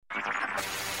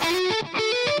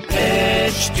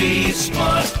HT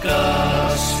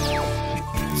Smartcast.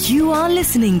 You are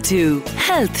listening to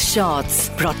Health Shots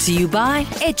brought to you by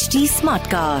HT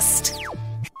Smartcast.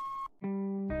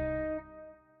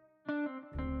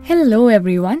 Hello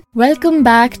everyone, welcome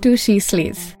back to She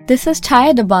Slays. This is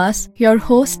Chaya Dabas, your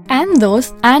host and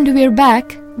dost, and we're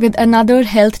back with another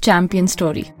health champion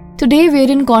story. Today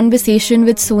we're in conversation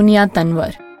with Sonia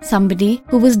Tanwar, somebody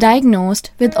who was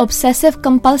diagnosed with obsessive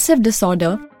compulsive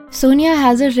disorder. Sonia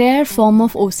has a rare form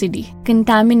of OCD,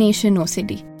 contamination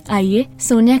OCD. आइए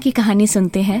सोनिया की कहानी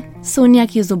सुनते हैं सोनिया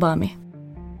की जुबान में।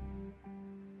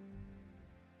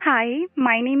 Hi,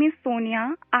 my name is Sonia.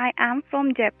 I am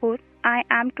from Jaipur. I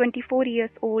am 24 years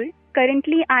old.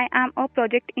 Currently, I am a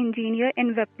project engineer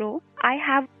in Wipro. I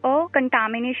have a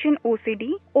contamination OCD.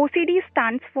 OCD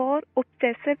stands for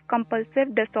Obsessive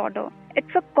Compulsive Disorder.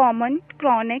 It's a common,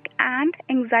 chronic and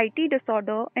anxiety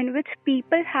disorder in which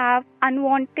people have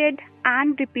unwanted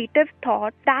and repetitive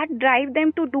thoughts that drive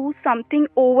them to do something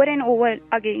over and over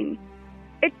again.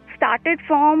 It started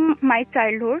from my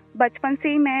childhood. बचपन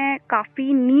से मैं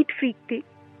काफ़ी NEET freak थी.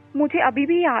 मुझे अभी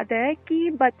भी याद है कि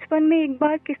बचपन में एक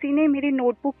बार किसी ने मेरी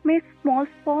नोटबुक में स्मॉल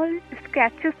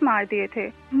स्क्रैचेस मार दिए थे.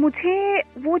 मुझे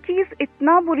वो चीज़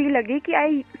इतना बुरी लगी कि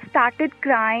I started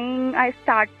crying. I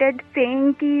started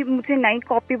saying कि मुझे नई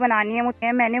कॉपी बनानी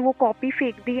है. मैंने वो कॉपी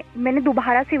फेंक दी. मैंने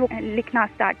दोबारा से वो लिखना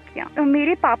स्टार्ट किया. तो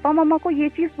मेरे पापा मम्मा को ये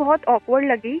चीज़ बहुत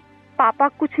ऑकवर्ड लगी. पापा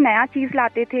कुछ नया चीज़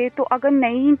लाते थे तो अगर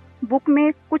नई बुक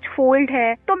में कुछ फोल्ड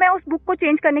है तो मैं उस बुक को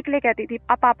चेंज करने के लिए कहती थी,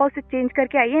 अब पापा उसे चेंज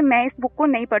करके आइए, मैं इस बुक को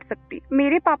नहीं पढ़ सकती.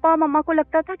 मेरे पापा मम्मा को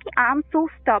लगता था कि I am so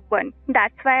stubborn,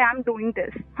 that's why I am doing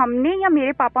this. हमने या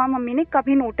मेरे पापा मम्मी ने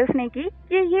कभी नोटिस नहीं की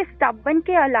कि ये स्टबर्न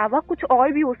के अलावा कुछ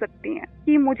और भी हो सकती है,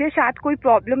 कि मुझे शायद कोई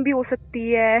प्रॉब्लम भी हो सकती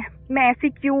है. मैं ऐसी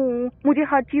क्यों हूँ, मुझे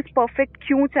हर चीज़ परफेक्ट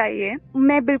क्यों चाहिए,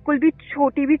 मैं बिल्कुल भी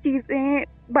छोटी भी चीज़ें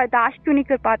बर्दाश्त क्यों नहीं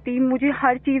कर पाती, मुझे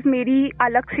हर चीज़ मेरी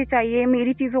अलग से चाहिए,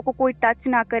 मेरी चीज़ों को कोई टच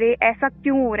ना करे, ऐसा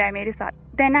क्यों हो रहा है मेरे साथ.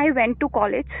 Then I went to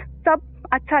college. सब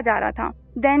अच्छा जा रहा था.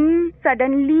 Then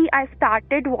suddenly I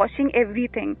started washing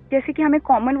everything. जैसे कि हमें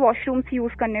कॉमन वॉशरूम्स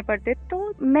यूज करने पड़ते,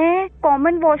 तो मैं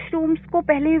कॉमन वॉशरूम्स को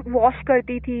पहले वॉश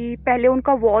करती थी. पहले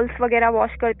उनका वॉल्स वगैरह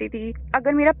वॉश करती थी.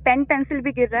 अगर मेरा पेन पेंसिल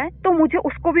भी गिर रहा है तो मुझे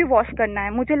उसको भी वॉश करना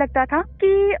है. मुझे लगता था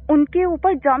कि उनके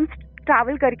ऊपर जर्म्स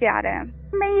ट्रैवल करके आ रहे हैं.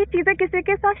 मैं ये चीजें किसी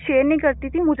के साथ शेयर नहीं करती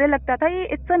थी. मुझे लगता था ये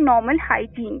it's a normal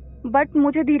hygiene. But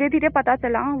मुझे धीरे धीरे पता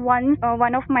चला.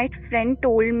 One of my friend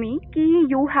told me कि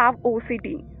you have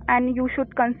OCD and you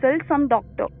should consult some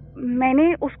doctor.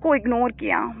 मैंने उसको इग्नोर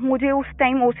किया. मुझे उस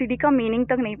टाइम OCD का मीनिंग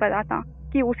तक नहीं पता था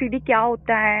कि OCD क्या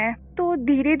होता है. तो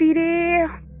धीरे धीरे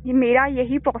मेरा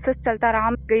यही प्रोसेस चलता रहा.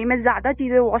 मैं ज्यादा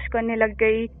चीजें वॉश करने लग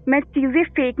गई. मैं चीजें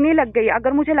फेंकने लग गई.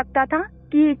 अगर मुझे लगता था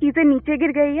कि ये चीजें नीचे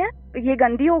गिर गई है, ये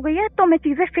गंदी हो गई है, तो मैं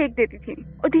चीजें फेंक देती थी.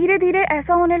 और धीरे धीरे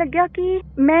ऐसा होने लग गया कि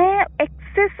मैं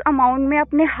एक्सेस अमाउंट में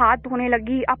अपने हाथ धोने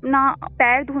लगी, अपना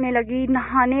पैर धोने लगी,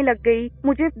 नहाने लग गई.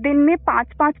 मुझे दिन में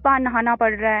 5 बार नहाना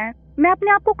पड़ रहा है. मैं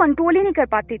अपने आप को कंट्रोल ही नहीं कर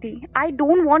पाती थी. I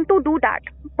don't want to do that,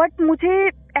 but मुझे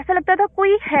ऐसा लगता था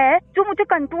कोई है जो मुझे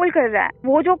कंट्रोल कर रहा है.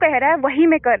 वो जो कह रहा है वही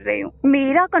मैं कर रही हूँ.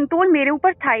 मेरा कंट्रोल मेरे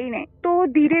ऊपर था ही नहीं. तो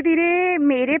धीरे धीरे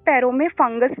मेरे पैरों में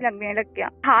फंगस लगने लग गया.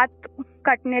 हाथ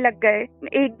कटने लग गए.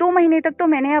 1-2 महीने तक तो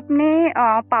मैंने अपने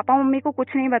पापा मम्मी को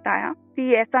कुछ नहीं बताया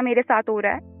कि ऐसा मेरे साथ हो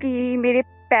रहा है, कि मेरे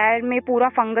पैर में पूरा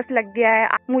फंगस लग गया है.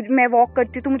 मैं वॉक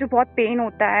करती हूँ तो मुझे बहुत पेन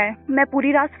होता है. मैं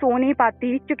पूरी रात सो नहीं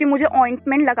पाती क्योंकि मुझे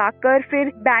ऑइंटमेंट लगाकर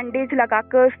फिर बैंडेज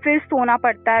लगाकर फिर सोना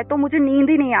पड़ता है, तो मुझे नींद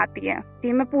ही नहीं आती है.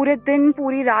 मैं पूरे दिन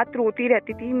पूरी रात रोती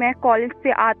रहती थी. मैं कॉलेज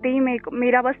से आते ही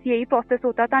मेरा बस यही प्रोसेस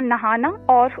होता था, नहाना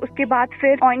और उसके बाद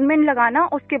फिर ऑइंटमेंट लगाना,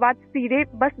 उसके बाद सीधे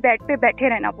बस बेड पे बैठे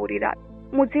रहना पूरी रात.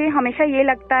 मुझे हमेशा ये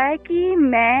लगता है कि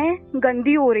मैं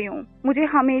गंदी हो रही हूँ. मुझे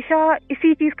हमेशा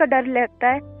इसी चीज़ का डर लगता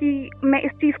है कि मैं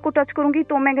इस चीज़ को टच करूंगी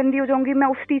तो मैं गंदी हो जाऊंगी, मैं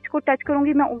उस चीज़ को टच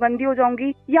करूंगी मैं गंदी हो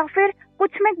जाऊंगी, या फिर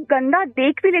कुछ मैं गंदा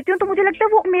देख भी लेती हूँ तो मुझे लगता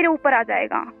है वो मेरे ऊपर आ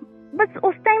जाएगा. बस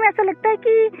उस टाइम ऐसा लगता है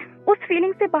कि उस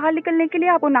फीलिंग से बाहर निकलने के लिए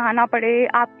आपको नहाना पड़े,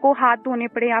 आपको हाथ धोने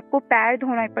पड़े, आपको पैर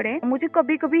धोने पड़े. मुझे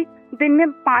कभी कभी दिन में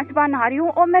 5 बार नहा रही हूँ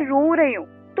और मैं रो रही हूँ.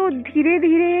 तो धीरे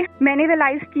धीरे मैंने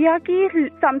रियलाइज किया कि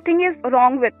something is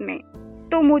wrong with me.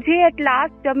 तो मुझे एट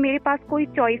लास्ट जब मेरे पास कोई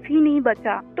चॉइस ही नहीं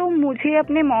बचा तो मुझे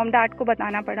अपने मॉम डैड को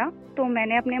बताना पड़ा. तो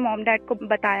मैंने अपने मॉम डैड को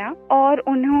बताया और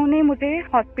उन्होंने मुझे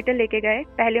हॉस्पिटल लेके गए.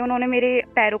 पहले उन्होंने मेरे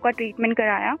पैरों का ट्रीटमेंट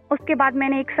कराया. उसके बाद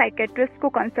मैंने एक साइकेट्रिस्ट को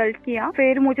कंसल्ट किया.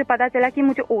 फिर मुझे पता चला कि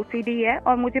मुझे OCD है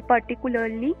और मुझे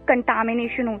पर्टिकुलरली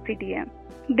कंटामिनेशन OCD है.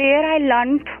 There I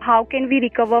learned how can we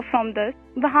recover from this.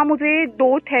 वहाँ मुझे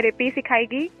 2 थेरेपी सिखाई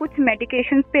गई. कुछ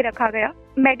मेडिकेशन पे रखा गया.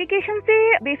 मेडिकेशन से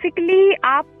बेसिकली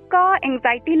आप आपका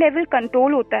एंजाइटी लेवल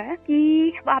कंट्रोल होता है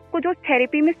कि आपको जो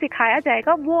थेरेपी में सिखाया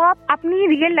जाएगा वो आप अपनी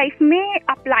रियल लाइफ में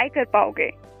अप्लाई कर पाओगे।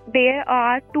 There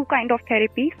are two kind of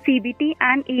therapy, CBT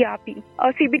and ERP.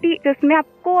 CBT जिसमें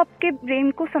आपको आपके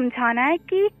ब्रेन को समझाना है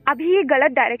कि अभी ये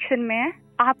गलत डायरेक्शन में है,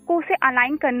 आपको उसे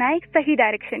अलाइन करना है एक सही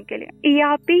डायरेक्शन के लिए।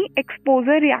 ERP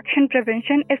एक्सपोजर रिएक्शन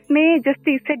प्रिवेंशन, इसमें जिस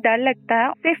चीज से डर लगता है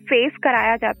उसे फेस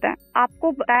कराया जाता है।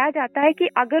 आपको बताया जाता है कि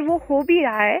अगर वो हो भी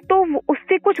रहा है तो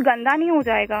उससे कुछ गंदा नहीं हो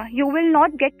जाएगा, you will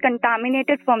not gate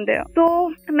contaminated from there. तो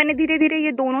मैंने धीरे धीरे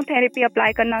ये दोनों थेरेपी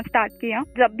अप्लाई करना स्टार्ट किया।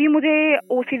 जब भी मुझे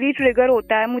OCD ट्रिगर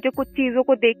होता है, मुझे कुछ चीजों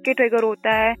को देख के ट्रिगर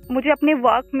होता है, मुझे अपने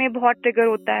वर्क में बहुत ट्रिगर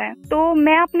होता है, तो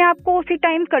मैं अपने आप को उसी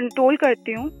टाइम कंट्रोल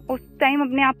करती हूँ। उस टाइम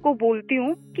अपने आप को बोलती हूँ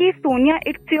कि Sonia,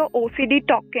 it's your OCD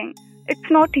talking,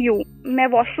 it's not you. मैं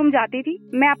वॉशरूम जाती थी,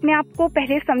 मैं अपने आप को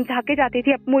पहले समझा के जाती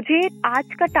थी, मुझे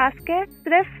आज का टास्क है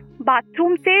सिर्फ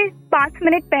बाथरूम से 5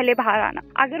 मिनट पहले बाहर आना,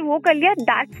 अगर वो कर लिया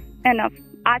दैट्स एनफ,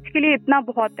 आज के लिए इतना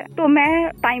बहुत है। तो मैं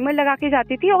टाइमर लगा के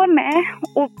जाती थी और मैं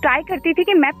ट्राई करती थी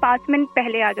कि मैं 5 मिनट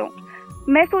पहले आ जाऊँ।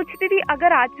 मैं सोचती थी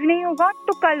अगर आज नहीं होगा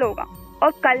तो कल होगा,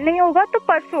 और कल नहीं होगा तो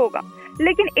परसों होगा,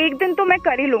 लेकिन एक दिन तो मैं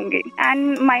कर ही लूंगी।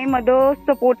 And my mother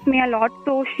supports me a lot,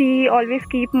 so she always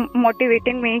keep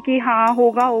motivating me कि हाँ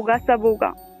होगा होगा सब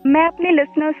होगा। मैं अपने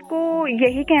लिसनर्स को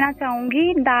यही कहना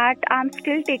चाहूंगी that I am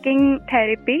still taking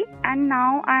therapy and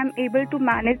now I am able to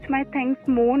manage my things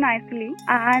more nicely,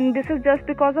 and this is just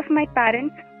because of my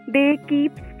parents, they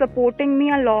keep supporting me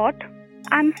a lot.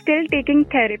 I'm still taking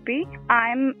therapy.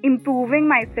 I'm improving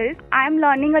myself. I'm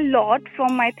learning a lot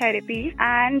from my therapy.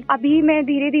 And अभी मैं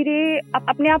धीरे धीरे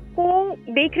अपने आप को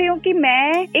देख रही हूँ कि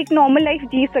मैं एक नॉर्मल लाइफ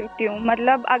जी सकती हूँ।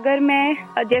 मतलब अगर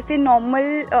मैं जैसे नॉर्मल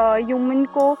ह्यूमन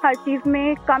को हर चीज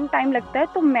में कम टाइम लगता है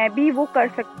तो मैं भी वो कर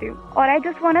सकती हूँ। और आई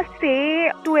जस्ट वांट टू से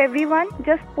to everyone,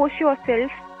 just push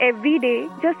yourself every day,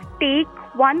 just take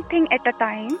one thing at a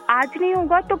time. आज नहीं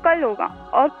होगा तो कल होगा,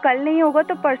 और कल नहीं होगा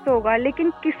तो परसों होगा, लेकिन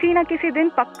किसी ना किसी दिन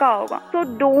पक्का होगा। So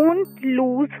don't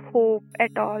lose hope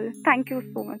at all. Thank you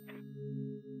so much.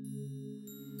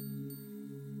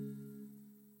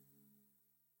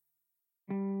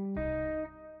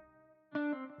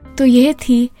 तो यह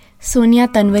थी सोनिया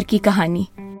तनवर की कहानी।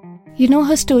 You know,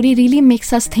 her story really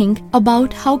makes us think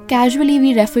about how casually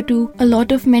we refer to a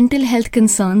lot of mental health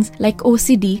concerns like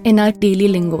OCD in our daily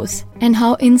lingos, and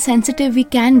how insensitive we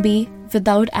can be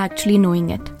without actually knowing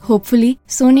it. Hopefully,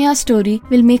 Sonia's story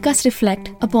will make us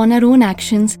reflect upon our own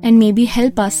actions and maybe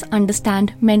help us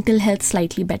understand mental health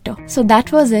slightly better. So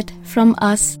that was it from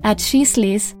us at She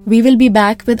Slays. We will be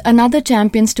back with another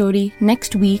champion story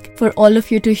next week for all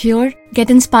of you to hear,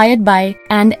 get inspired by,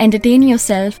 and entertain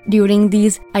yourself during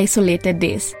these isolated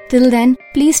days. Till then,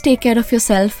 please take care of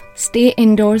yourself, stay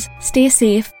indoors, stay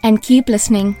safe, and keep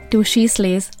listening to She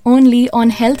Slays only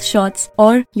on Health Shots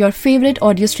or your favorite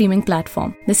audio streaming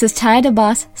platform. This is Chaya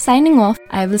Abbas signing off.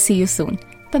 I will see you soon.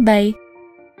 Bye-bye.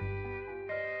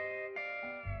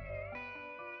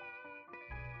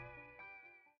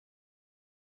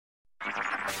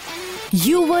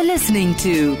 You were listening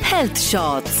to Health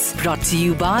Shots, brought to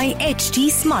you by HT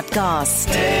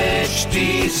Smartcast. HT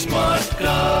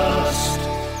Smartcast.